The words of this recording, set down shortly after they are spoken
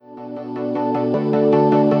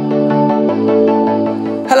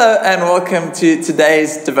Hello and welcome to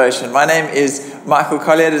today's devotion. My name is Michael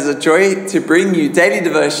Collier. It is a joy to bring you daily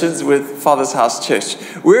devotions with Father's House Church.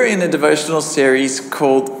 We're in a devotional series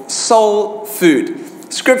called Soul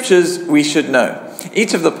Food, Scriptures We Should Know.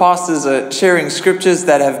 Each of the pastors are sharing scriptures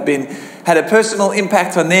that have had a personal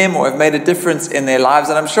impact on them or have made a difference in their lives.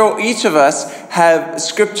 And I'm sure each of us have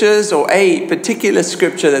scriptures or a particular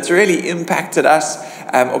scripture that's really impacted us,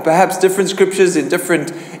 or perhaps different scriptures in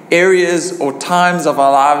different areas or times of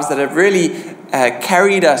our lives that have really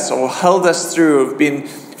carried us or held us through, have been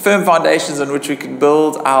firm foundations on which we can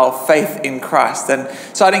build our faith in Christ. And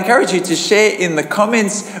so I'd encourage you to share in the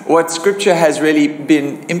comments what scripture has really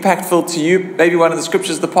been impactful to you. Maybe one of the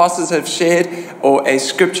scriptures the pastors have shared, or a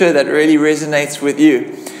scripture that really resonates with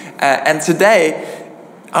you. And today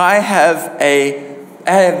I have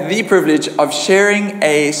the privilege of sharing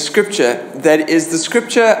a scripture that is the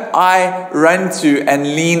scripture I run to and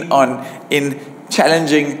lean on in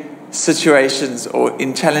challenging situations or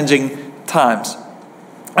in challenging times.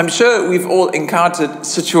 I'm sure we've all encountered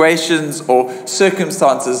situations or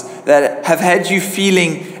circumstances that have had you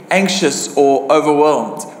feeling anxious or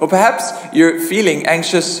overwhelmed. Or perhaps you're feeling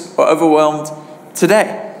anxious or overwhelmed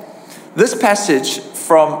today. This passage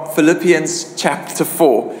from Philippians chapter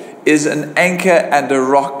 4 is an anchor and a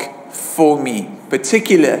rock for me,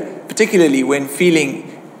 particularly when feeling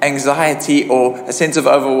anxiety or a sense of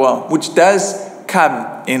overwhelm, which does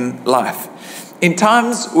come in life. In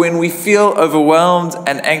times when we feel overwhelmed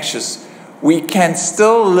and anxious, we can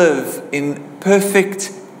still live in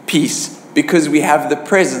perfect peace because we have the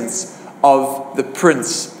presence of the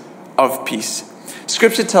Prince of Peace.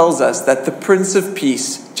 Scripture tells us that the Prince of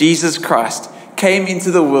Peace, Jesus Christ, came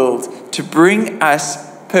into the world to bring us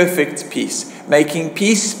perfect peace, making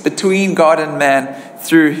peace between God and man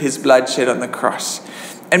through his blood shed on the cross.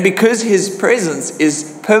 And because his presence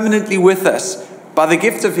is permanently with us by the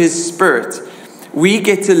gift of his Spirit, we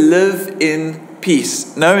get to live in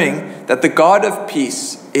peace, knowing that the God of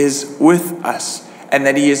peace is with us and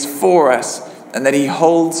that he is for us and that he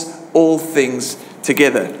holds all things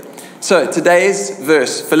together. So today's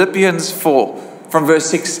verse, Philippians 4, from verse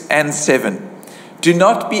 6 and 7. Do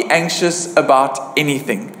not be anxious about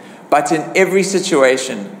anything, but in every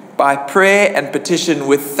situation, by prayer and petition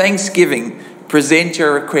with thanksgiving, present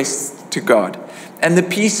your requests to God. And the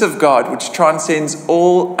peace of God, which transcends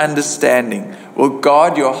all understanding, will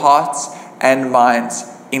guard your hearts and minds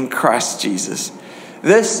in Christ Jesus.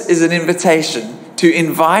 This is an invitation to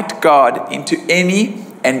invite God into any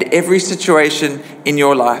and every situation in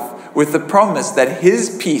your life with the promise that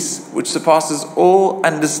his peace, which surpasses all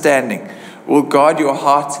understanding, will guard your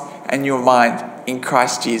heart and your mind in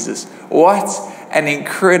Christ Jesus. What an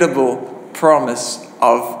incredible promise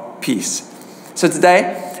of peace. So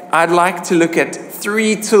today, I'd like to look at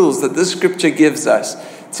 3 tools that this scripture gives us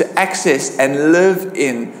to access and live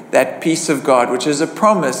in that peace of God, which is a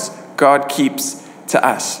promise God keeps to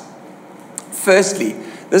us. Firstly,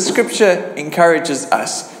 this scripture encourages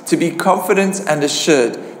us to be confident and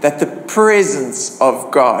assured that the presence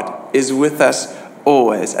of God is with us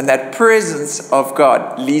always, and that presence of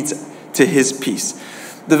God leads to his peace.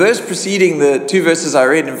 The verse preceding the 2 verses I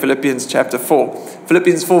read in Philippians chapter 4,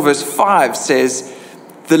 Philippians 4 verse 5 says,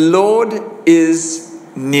 the Lord is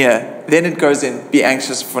near. Then it goes in, be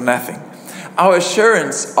anxious for nothing. Our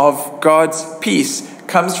assurance of God's peace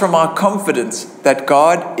comes from our confidence that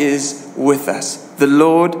God is with us. The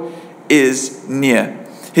Lord is near.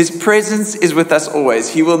 His presence is with us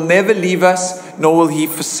always. He will never leave us, nor will he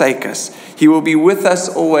forsake us. He will be with us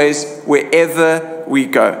always wherever we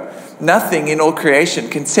go. Nothing in all creation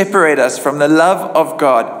can separate us from the love of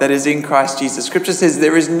God that is in Christ Jesus. Scripture says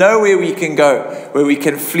there is nowhere we can go where we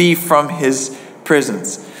can flee from his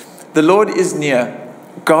presence. The Lord is near.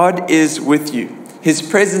 God is with you. His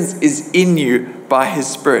presence is in you by his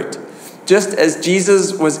Spirit. Just as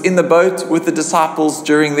Jesus was in the boat with the disciples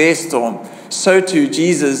during their storm, so too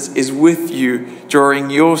Jesus is with you during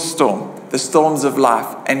your storm, the storms of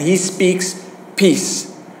life. And he speaks,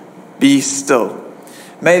 peace, be still.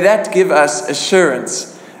 May that give us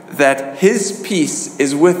assurance that his peace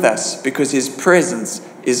is with us because his presence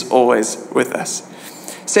is always with us.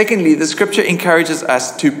 Secondly, the scripture encourages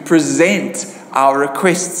us to present our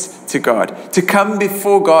requests to God, to come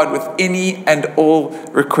before God with any and all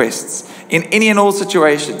requests. In any and all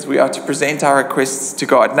situations, we are to present our requests to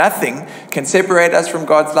God. Nothing can separate us from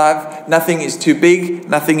God's love. Nothing is too big.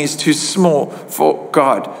 Nothing is too small for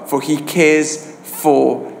God, for he cares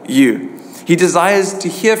for you. He desires to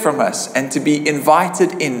hear from us and to be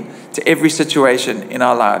invited in to every situation in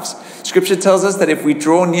our lives. Scripture tells us that if we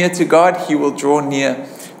draw near to God, he will draw near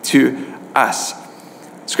to us.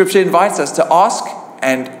 Scripture invites us to ask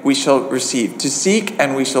and we shall receive. To seek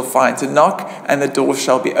and we shall find. To knock and the door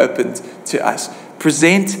shall be opened to us.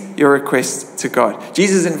 Present your request to God.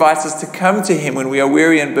 Jesus invites us to come to him when we are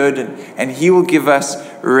weary and burdened, and he will give us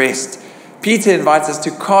rest. Peter invites us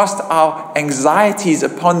to cast our anxieties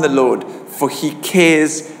upon the Lord, for he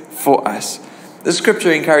cares for us. The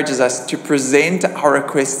scripture encourages us to present our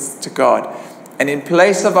requests to God. And in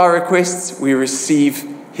place of our requests, we receive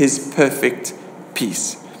his perfect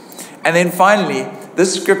peace. And then finally,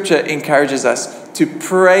 this scripture encourages us to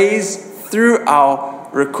praise through our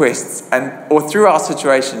requests or through our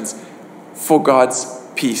situations for God's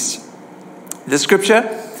peace. The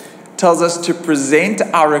scripture tells us to present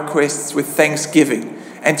our requests with thanksgiving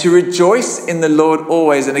and to rejoice in the Lord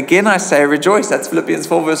always. And again, I say rejoice. That's Philippians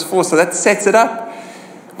 4 verse 4. So that sets it up.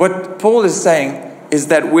 What Paul is saying is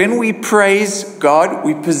that when we praise God,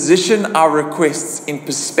 we position our requests in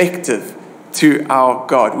perspective to our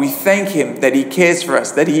God. We thank him that he cares for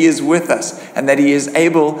us, that he is with us, and that he is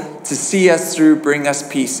able to see us through, bring us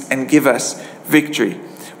peace, and give us victory.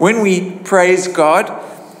 When we praise God,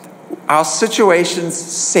 our situations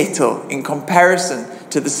settle in comparison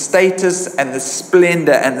to the status and the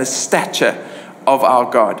splendor and the stature of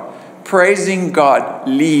our God. Praising God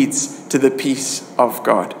leads to the peace of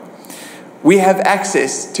God. We have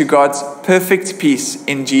access to God's perfect peace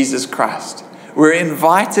in Jesus Christ. We're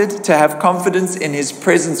invited to have confidence in his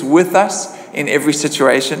presence with us in every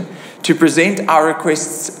situation, to present our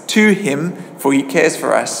requests to him, for he cares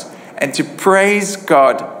for us, and to praise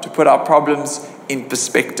God to put our problems in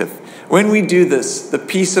perspective. When we do this, the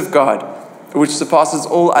peace of God, which surpasses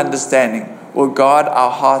all understanding, will guard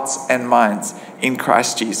our hearts and minds in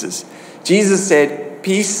Christ Jesus. Jesus said,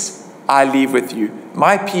 "Peace I leave with you.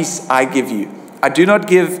 My peace I give you. I do not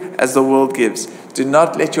give as the world gives. Do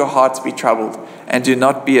not let your hearts be troubled, and do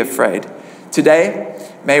not be afraid." Today,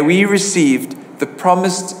 may we receive the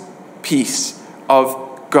promised peace of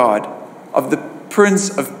God, of the Prince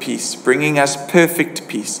of Peace, bringing us perfect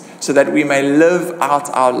peace, so that we may live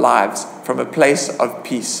out our lives from a place of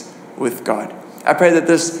peace with God. I pray that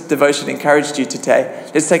this devotion encouraged you today.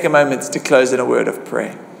 Let's take a moment to close in a word of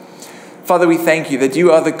prayer. Father, we thank you that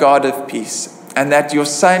you are the God of peace, and that your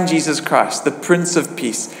Son, Jesus Christ, the Prince of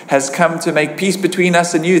Peace, has come to make peace between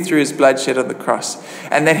us and you through his blood shed on the cross.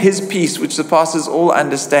 And that his peace, which surpasses all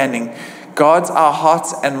understanding, guards our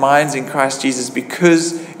hearts and minds in Christ Jesus,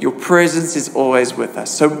 because your presence is always with us.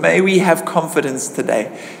 So may we have confidence today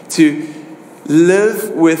to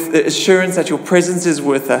live with the assurance that your presence is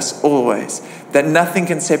with us always, that nothing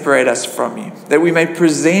can separate us from you, that we may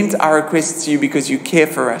present our requests to you because you care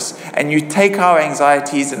for us, and you take our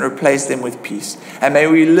anxieties and replace them with peace. And may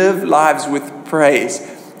we live lives with praise,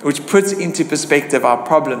 which puts into perspective our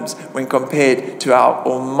problems when compared to our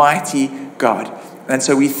almighty God. And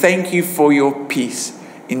so we thank you for your peace.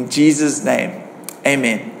 In Jesus' name,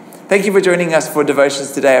 amen. Thank you for joining us for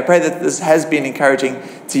devotions today. I pray that this has been encouraging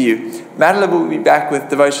to you. Madeline will be back with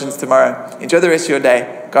devotions tomorrow. Enjoy the rest of your day.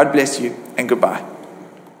 God bless you, and goodbye.